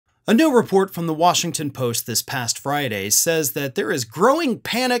A new report from the Washington Post this past Friday says that there is growing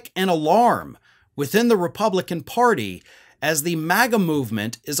panic and alarm within the Republican Party as the MAGA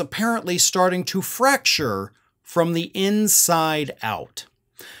movement is apparently starting to fracture from the inside out.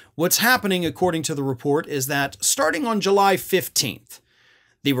 What's happening, according to the report, is that starting on July 15th,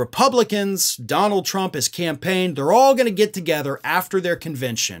 the Republicans, Donald Trump, his campaign, they're all going to get together after their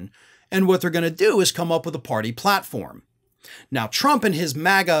convention, and what they're going to do is come up with a party platform. Now, Trump and his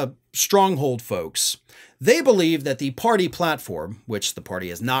MAGA stronghold folks, they believe that the party platform, which the party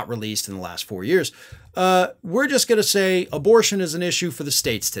has not released in the last 4 years, we're just going to say abortion is an issue for the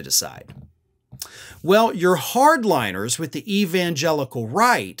states to decide. Well, your hardliners with the evangelical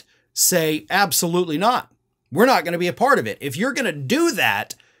right say absolutely not. We're not going to be a part of it. If you're going to do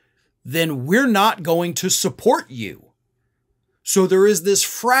that, then we're not going to support you. So there is this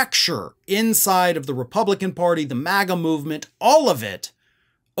fracture inside of the Republican Party, the MAGA movement, all of it,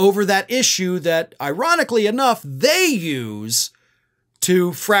 over that issue that, ironically enough, they use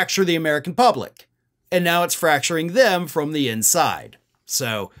to fracture the American public. And now it's fracturing them from the inside.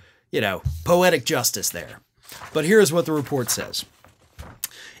 So, you know, poetic justice there. But here's what the report says.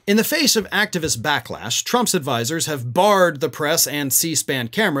 In the face of activist backlash, Trump's advisors have barred the press and C-SPAN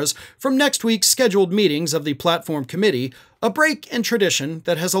cameras from next week's scheduled meetings of the Platform Committee, a break in tradition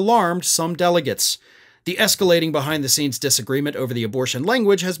that has alarmed some delegates. The escalating behind-the-scenes disagreement over the abortion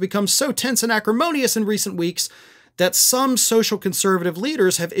language has become so tense and acrimonious in recent weeks that some social conservative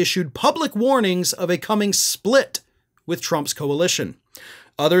leaders have issued public warnings of a coming split with Trump's coalition.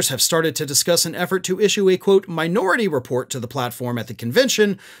 Others have started to discuss an effort to issue a, quote, minority report to the platform at the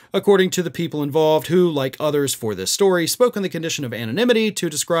convention, according to the people involved who, like others for this story, spoke on the condition of anonymity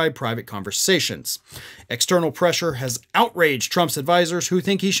to describe private conversations. External pressure has outraged Trump's advisors who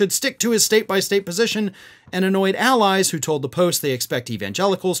think he should stick to his state-by-state position and annoyed allies who told the Post they expect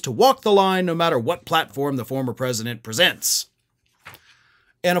evangelicals to walk the line no matter what platform the former president presents.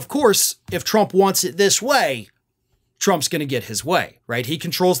 And of course, if Trump wants it this way, Trump's going to get his way, right? He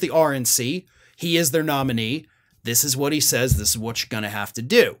controls the RNC. He is their nominee. This is what he says. This is what you're going to have to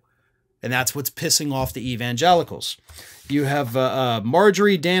do. And that's what's pissing off the evangelicals. You have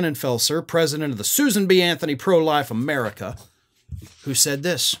Marjorie Dannenfelser, president of the Susan B. Anthony Pro-Life America, who said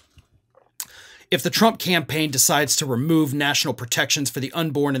this. If the Trump campaign decides to remove national protections for the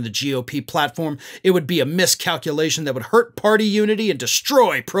unborn in the GOP platform, it would be a miscalculation that would hurt party unity and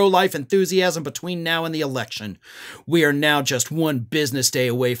destroy pro-life enthusiasm between now and the election. We are now just one business day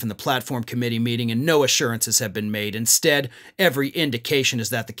away from the platform committee meeting and no assurances have been made. Instead, every indication is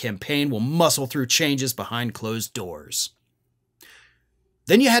that the campaign will muscle through changes behind closed doors.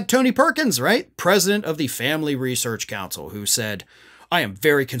 Then you had Tony Perkins, right? President of the Family Research Council, who said, I am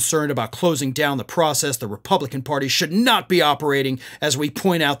very concerned about closing down the process the Republican Party should not be operating, as we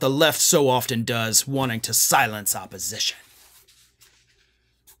point out the left so often does, wanting to silence opposition.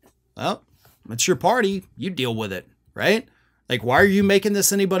 Well, it's your party. You deal with it, right? Like, why are you making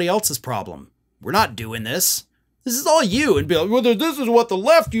this anybody else's problem? We're not doing this. This is all you. And be like, well, this is what the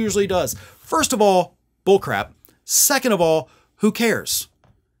left usually does. First of all, bullcrap. Second of all, who cares?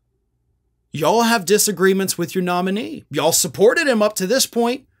 Y'all have disagreements with your nominee. Y'all supported him up to this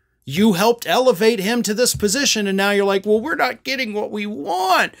point. You helped elevate him to this position, and now you're like, well, we're not getting what we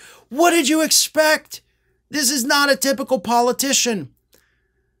want. What did you expect? This is not a typical politician.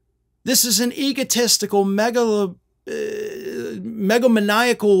 This is an egotistical,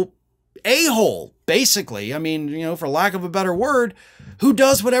 megalomaniacal a-hole, basically. I mean, you know, for lack of a better word, who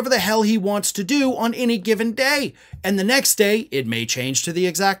does whatever the hell he wants to do on any given day. And the next day, it may change to the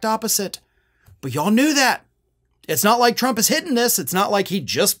exact opposite. But y'all knew that. It's not like Trump is hidden this. It's not like he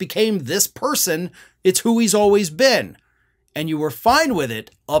just became this person. It's who he's always been. And you were fine with it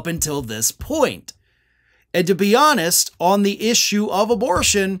up until this point. And to be honest, on the issue of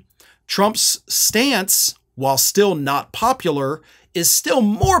abortion, Trump's stance, while still not popular, is still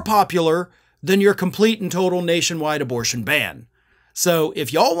more popular than your complete and total nationwide abortion ban. So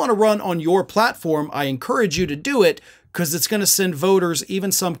if y'all want to run on your platform, I encourage you to do it, because it's going to send voters,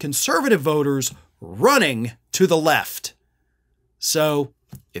 even some conservative voters, running to the left. So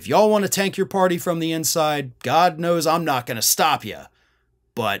if y'all want to tank your party from the inside, God knows I'm not going to stop you.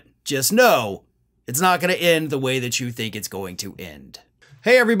 But just know, it's not going to end the way that you think it's going to end.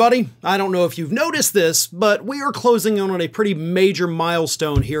 Hey everybody, I don't know if you've noticed this, but we are closing in on a pretty major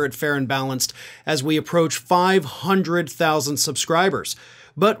milestone here at Fair and Balanced as we approach 500,000 subscribers.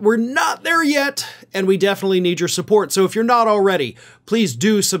 But we're not there yet, and we definitely need your support. So if you're not already, please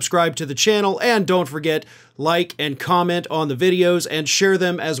do subscribe to the channel, and don't forget, like and comment on the videos and share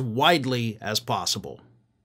them as widely as possible.